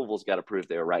said, Louisville's got to prove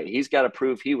they were right. He's got to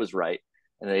prove he was right,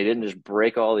 and they didn't just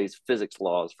break all these physics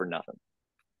laws for nothing.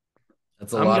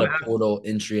 That's a lot of portal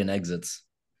entry and exits.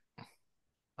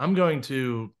 I'm going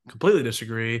to completely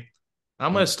disagree.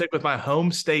 I'm going to stick with my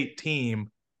home state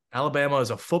team. Alabama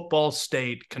is a football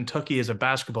state. Kentucky is a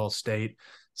basketball state.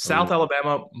 South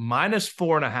Alabama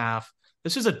 -4.5.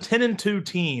 This is a 10-2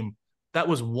 team that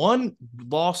was one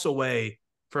loss away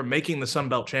from making the Sun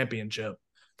Belt Championship.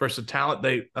 Versus talent,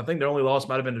 I think their only loss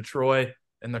might have been to Troy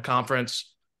in the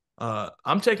conference.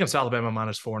 I'm taking South Alabama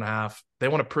 -4.5. They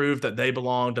want to prove that they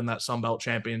belonged in that Sun Belt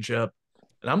Championship,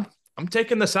 and I'm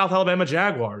taking the South Alabama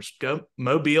Jaguars. Go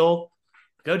Mobile,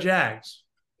 go Jags.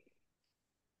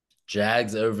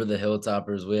 Jags over the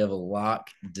Hilltoppers. We have a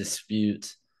lock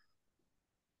dispute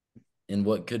in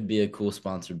what could be a cool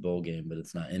sponsored bowl game, but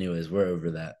it's not. Anyways, we're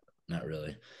over that. Not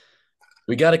really.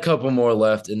 We got a couple more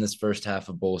left in this first half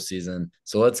of bowl season.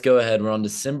 So let's go ahead. We're on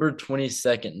December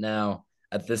 22nd now.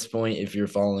 At this point, if you're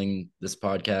following this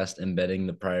podcast and betting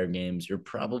the prior games, you're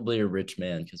probably a rich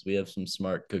man because we have some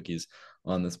smart cookies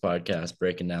on this podcast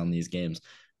breaking down these games.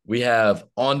 We have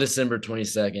on December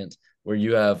 22nd, where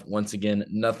you have, once again,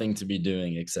 nothing to be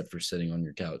doing except for sitting on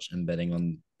your couch and betting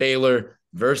on Baylor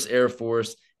versus Air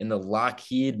Force in the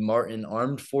Lockheed Martin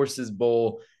Armed Forces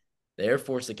Bowl. The Air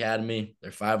Force Academy,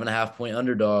 they're 5.5-point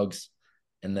underdogs,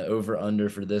 and the over-under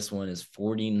for this one is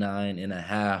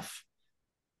 49.5.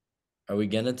 Are we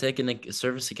going to take a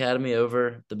Service Academy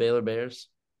over the Baylor Bears?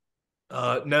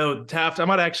 No, Taft, I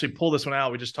might actually pull this one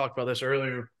out. We just talked about this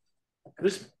earlier.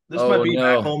 This might be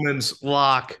Matt Coleman's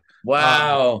lock.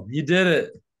 Wow, you did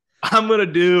it. I'm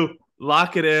going to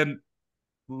lock it in,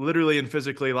 literally and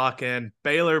physically lock in.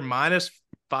 Baylor -5.5.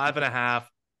 I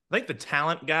think the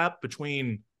talent gap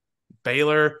between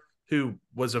Baylor, who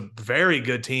was a very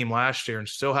good team last year and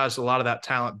still has a lot of that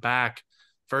talent back,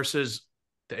 versus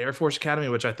the Air Force Academy,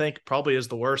 which I think probably is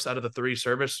the worst out of the 3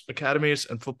 service academies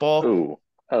in football.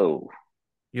 Oh.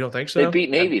 You don't think so? They beat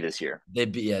Navy this year. They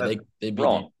beat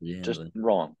wrong. Just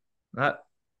wrong. I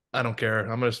don't care.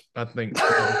 I think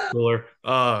cooler.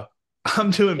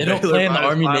 I'm doing They don't play in the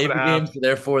Army Navy games, so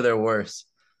therefore they're worse.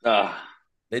 They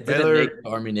didn't make the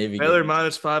Army Navy Baylor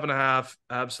games. -5.5,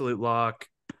 absolute lock.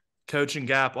 Coaching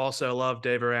gap, also love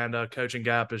Dave Aranda. Coaching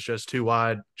gap is just too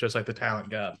wide, just like the talent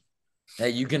gap.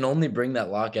 Hey, you can only bring that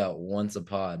lockout once a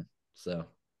pod, so.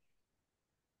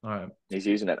 All right. He's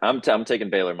using it. I'm taking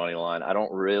Baylor money line. I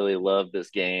don't really love this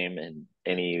game in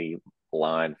any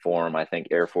line form. I think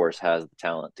Air Force has the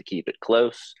talent to keep it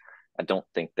close. I don't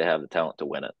think they have the talent to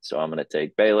win it. So I'm going to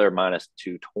take Baylor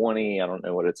 -220. I don't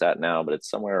know what it's at now, but it's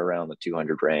somewhere around the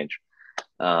 200 range.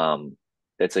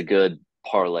 It's a good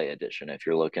parlay addition if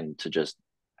you're looking to just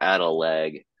add a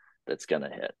leg that's going to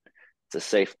hit. It's a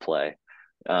safe play.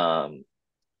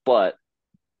 But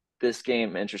this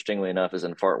game, interestingly enough, is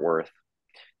in Fort Worth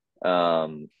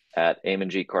at Amon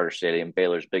G. Carter Stadium,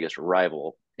 Baylor's biggest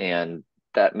rival. And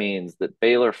that means that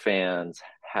Baylor fans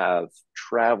have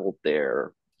traveled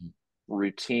there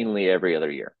routinely every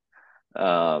other year.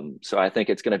 So I think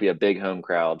it's going to be a big home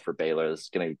crowd for Baylor.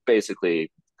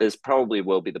 This probably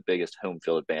will be the biggest home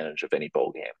field advantage of any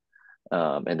bowl game.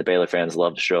 And the Baylor fans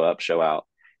love to show up, show out.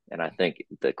 And I think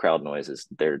the crowd noises,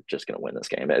 they're just going to win this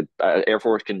game. Air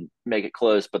Force can make it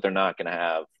close, but they're not going to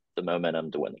have the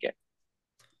momentum to win the game.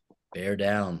 Bear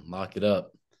down, lock it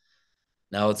up.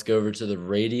 Now let's go over to the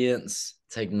Radiance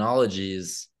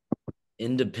Technologies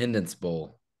Independence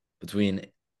Bowl between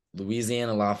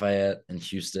Louisiana Lafayette and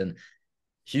Houston.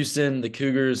 Houston, the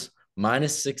Cougars,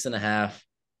 -6.5,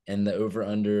 and the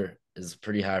over-under is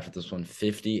pretty high for this one,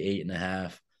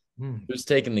 58.5. Who's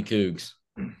taking the Cougs?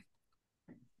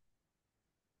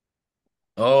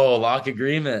 Oh, lock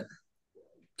agreement.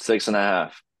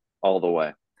 6.5 all the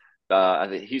way. I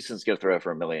think Houston's going to throw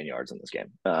for 1,000,000 yards in this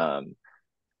game.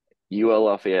 UL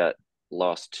Lafayette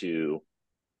lost to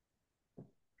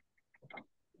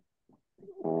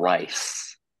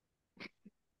Rice,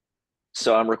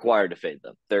 so I'm required to fade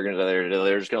them. They're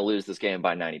just going to lose this game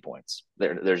by 90 points.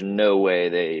 There's no way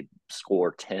they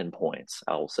score 10 points.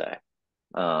 I will say,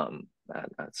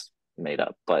 that's made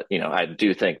up. But I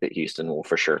do think that Houston will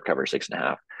for sure cover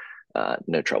 6.5.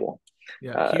 No trouble.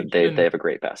 Yeah, They Houston. have a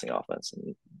great passing offense,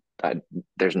 and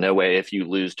there's no way if you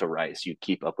lose to Rice, you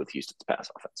keep up with Houston's pass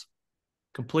offense.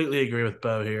 Completely agree with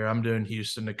Beau here. I'm doing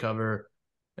Houston to cover.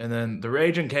 And then the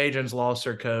Raging Cajuns lost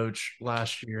their coach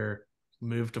last year,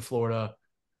 moved to Florida.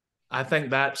 I think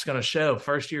that's going to show.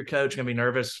 First year coach going to be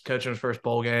nervous coaching his first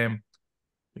bowl game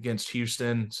against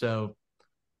Houston. So,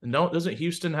 and doesn't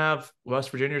Houston have West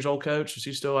Virginia's old coach? Is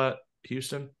he still at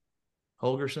Houston?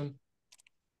 Holgerson?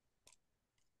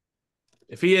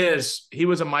 If he is, he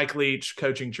was a Mike Leach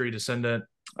coaching tree descendant.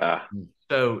 Ah,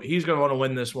 So he's going to want to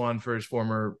win this one for his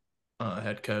former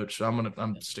head coach. So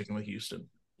I'm sticking with Houston.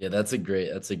 Yeah, that's a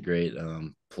great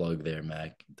plug there,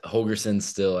 Mac. Holgerson's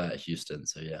still at Houston,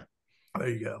 so yeah. There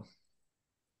you go.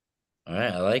 All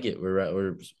right, I like it.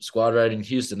 We're squad riding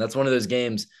Houston. That's one of those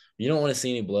games you don't want to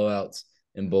see any blowouts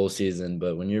in bowl season,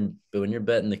 but when you're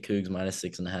betting the Cougs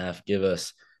 -6.5, give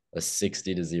us a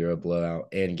 60-0 blowout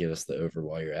and give us the over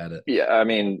while you're at it. yeah, I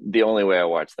mean, the only way I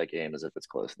watch that game is if it's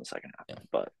close in the second half,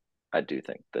 but I do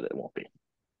think that it won't be.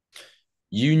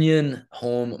 Union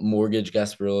Home Mortgage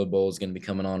Gasparilla Bowl is going to be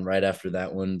coming on right after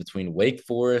that one between Wake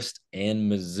Forest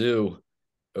and Mizzou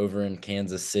over in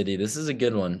Kansas City. This is a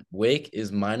good one. Wake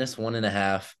is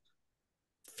 -1.5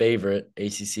 favorite,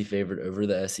 ACC favorite over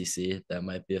the SEC. That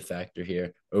might be a factor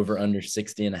here. Over under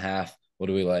 60.5. What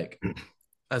do we like?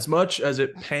 As much as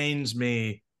it pains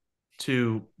me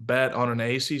to bet on an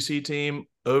ACC team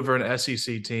over an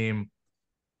SEC team,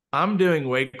 I'm doing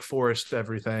Wake Forest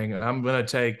everything. And I'm going to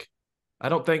take – I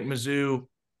don't think Mizzou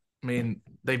 – I mean,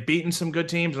 they've beaten some good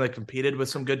teams and they competed with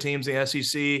some good teams in the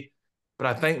SEC, but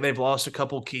I think they've lost a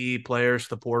couple key players to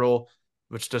the portal,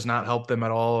 which does not help them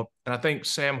at all. And I think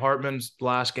Sam Hartman's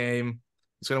last game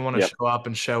is going to want to show up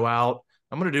and show out.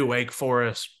 I'm going to do Wake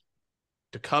Forest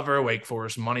to cover, Wake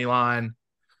Forest money line,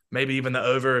 maybe even the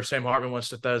over if Sam Hartman wants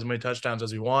to throw as many touchdowns as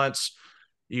he wants.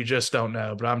 You just don't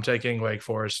know, but I'm taking Wake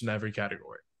Forest in every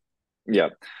category. Yeah.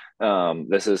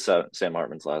 This is Sam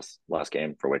Hartman's last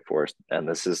game for Wake Forest, and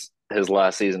this is his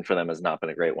last season for them has not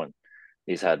been a great one.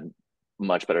 He's had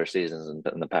much better seasons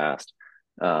in the past,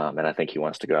 and I think he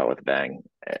wants to go out with a bang.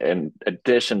 In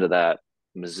addition to that,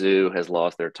 Mizzou has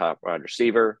lost their top wide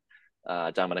receiver,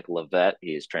 Dominic Levet.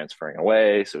 He's transferring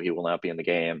away, so he will not be in the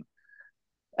game,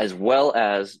 as well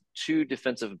as two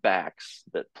defensive backs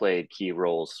that played key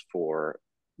roles for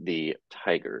the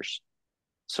Tigers.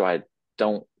 So I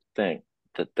don't think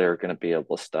that they're going to be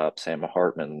able to stop Sam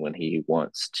Hartman when he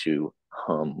wants to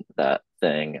hum that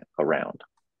thing around.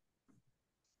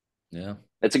 Yeah.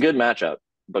 It's a good matchup,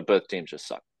 but both teams just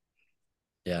suck.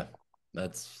 Yeah,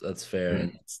 that's fair.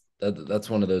 And that's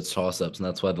one of those toss-ups, and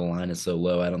that's why the line is so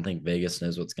low. I don't think Vegas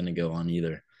knows what's going to go on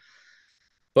either.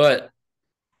 But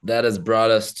that has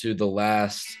brought us to the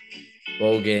last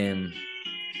bowl game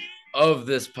of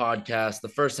this podcast. The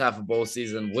first half of bowl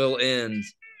season will end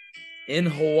in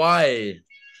Hawaii.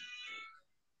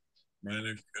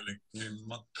 Melikimaka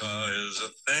is a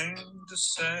thing to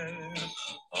say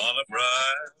on a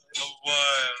bright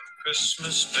Hawaiian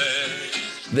Christmas day.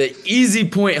 The Easy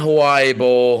Point Hawaii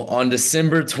Bowl on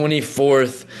December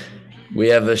 24th. We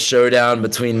have a showdown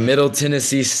between Middle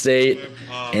Tennessee State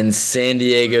and San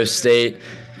Diego State.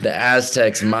 The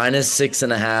Aztecs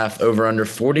 -6.5, over under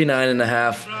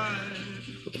 49.5.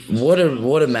 What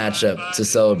a matchup to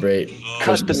celebrate.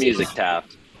 Cut the music,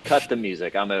 Taft. Cut the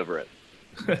music. I'm over it.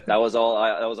 That was all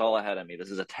I had on me.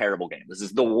 This is a terrible game. This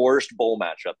is the worst bowl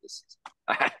matchup this season.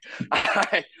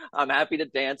 I'm happy to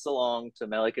dance along to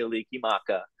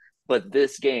Melikimaka, but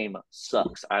this game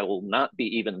sucks. I will not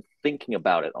be even thinking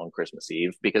about it on Christmas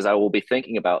Eve because I will be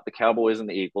thinking about the Cowboys and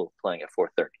the Eagles playing at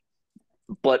 4:30.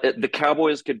 But the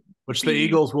Cowboys could, which the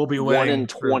Eagles will be winning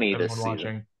 1-20 this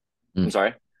season. I'm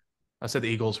sorry. I said the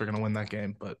Eagles are going to win that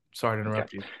game, but sorry to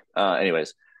interrupt you.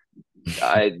 Anyways,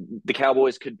 the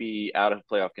Cowboys could be out of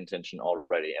playoff contention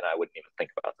already, and I wouldn't even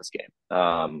think about this game.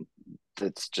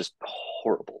 It's just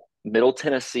horrible. Middle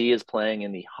Tennessee is playing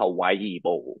in the Hawaii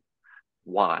Bowl.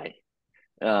 Why?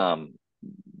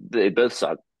 They both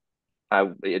suck.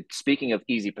 Speaking of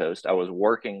Easy Post, I was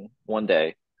working one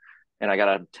day, and I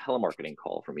got a telemarketing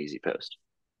call from Easy Post.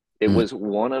 It was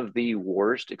one of the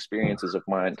worst experiences of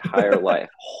my entire life.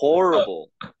 Horrible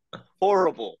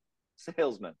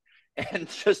salesman. And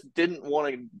just didn't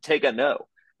want to take a no.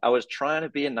 I was trying to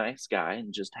be a nice guy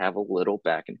and just have a little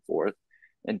back and forth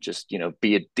and just,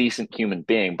 be a decent human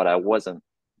being, but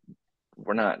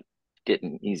we're not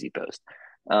getting Easy Post.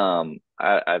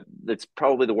 It's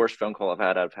probably the worst phone call I've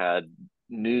had. I've had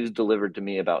news delivered to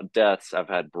me about deaths. I've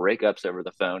had breakups over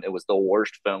the phone. It was the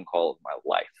worst phone call of my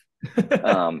life.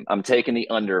 I'm taking the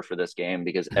under for this game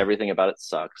because everything about it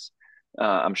sucks.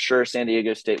 I'm sure San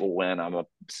Diego State will win. I'm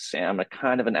a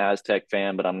kind of an Aztec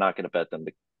fan, but I'm not going to bet them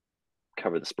to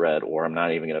cover the spread, or I'm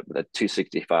not even going to. The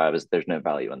 265 is there's no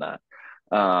value in that.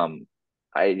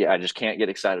 I just can't get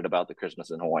excited about the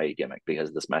Christmas in Hawaii gimmick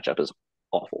because this matchup is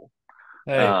awful.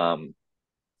 Hey,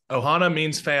 Ohana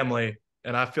means family,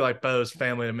 and I feel like Beau's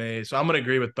family to me, so I'm going to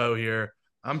agree with Beau here.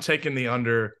 I'm taking the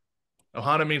under.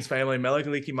 Ohana means family. Mele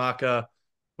Maka,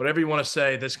 whatever you want to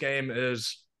say, this game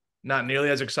is not nearly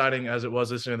as exciting as it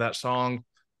was listening to that song.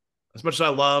 As much as I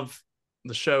love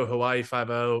the show Hawaii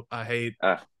Five-0, I hate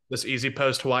this easy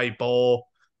post Hawaii Bowl.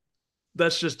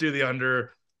 Let's just do the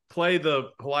under. Play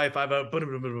the Hawaii 5-0. Boom,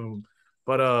 boom, boom, boom.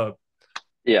 But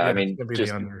yeah, I it's mean, gonna be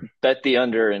just the under. bet the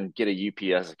under and get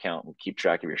a UPS account and keep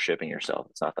track of your shipping yourself.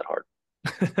 It's not that hard.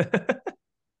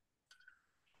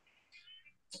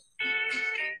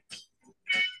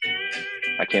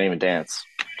 I can't even dance.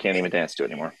 Can't even dance to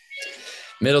it anymore.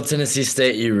 Middle Tennessee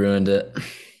State, you ruined it.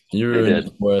 You ruined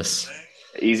it for us.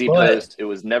 Easy post. It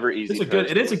was never easy.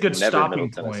 It is a good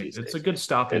stopping point. It's a good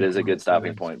stopping point. It is a good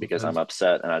stopping point because I'm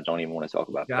upset and I don't even want to talk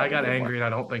about it. Yeah, I got angry and I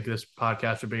don't think this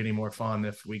podcast would be any more fun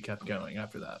if we kept going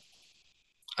after that.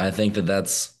 I think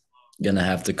that's going to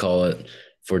have to call it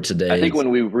for today. I think when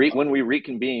we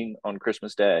reconvene on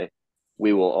Christmas Day,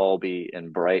 we will all be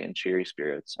in bright and cheery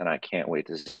spirits, and I can't wait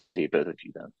to see both of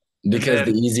you then. Because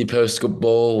the Easy Post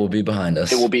Bowl will be behind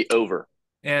us. It will be over.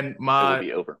 And my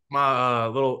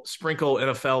little sprinkle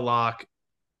NFL lock,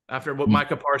 after what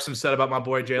Micah Parsons said about my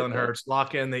boy Jalen Hurts,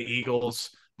 lock in the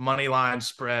Eagles money line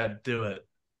spread. Do it.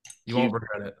 You won't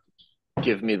regret it.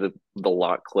 Give me the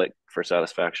lock click for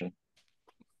satisfaction.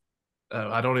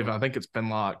 I think it's been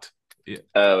locked. Yeah.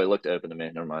 Oh, it looked open to me.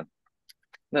 Never mind.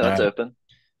 No, that's open.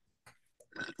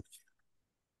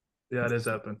 Yeah, it is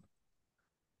open.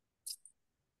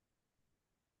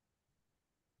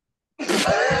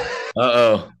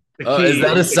 Uh-oh. Is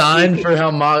that a sign for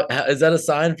how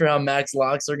Max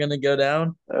locks are going to go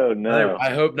down? Oh no! I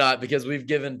hope not, because we've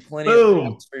given plenty of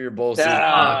points for your bowl season.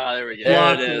 There we go.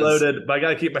 Locked and loaded, but I got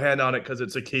to keep my hand on it because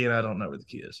it's a key and I don't know where the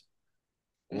key is.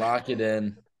 Lock it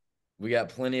in. We got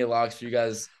plenty of locks for you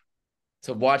guys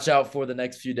to watch out for the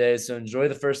next few days. So enjoy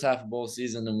the first half of bowl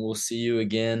season, and we'll see you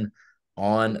again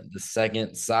on the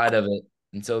second side of it.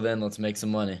 Until then, let's make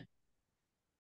some money.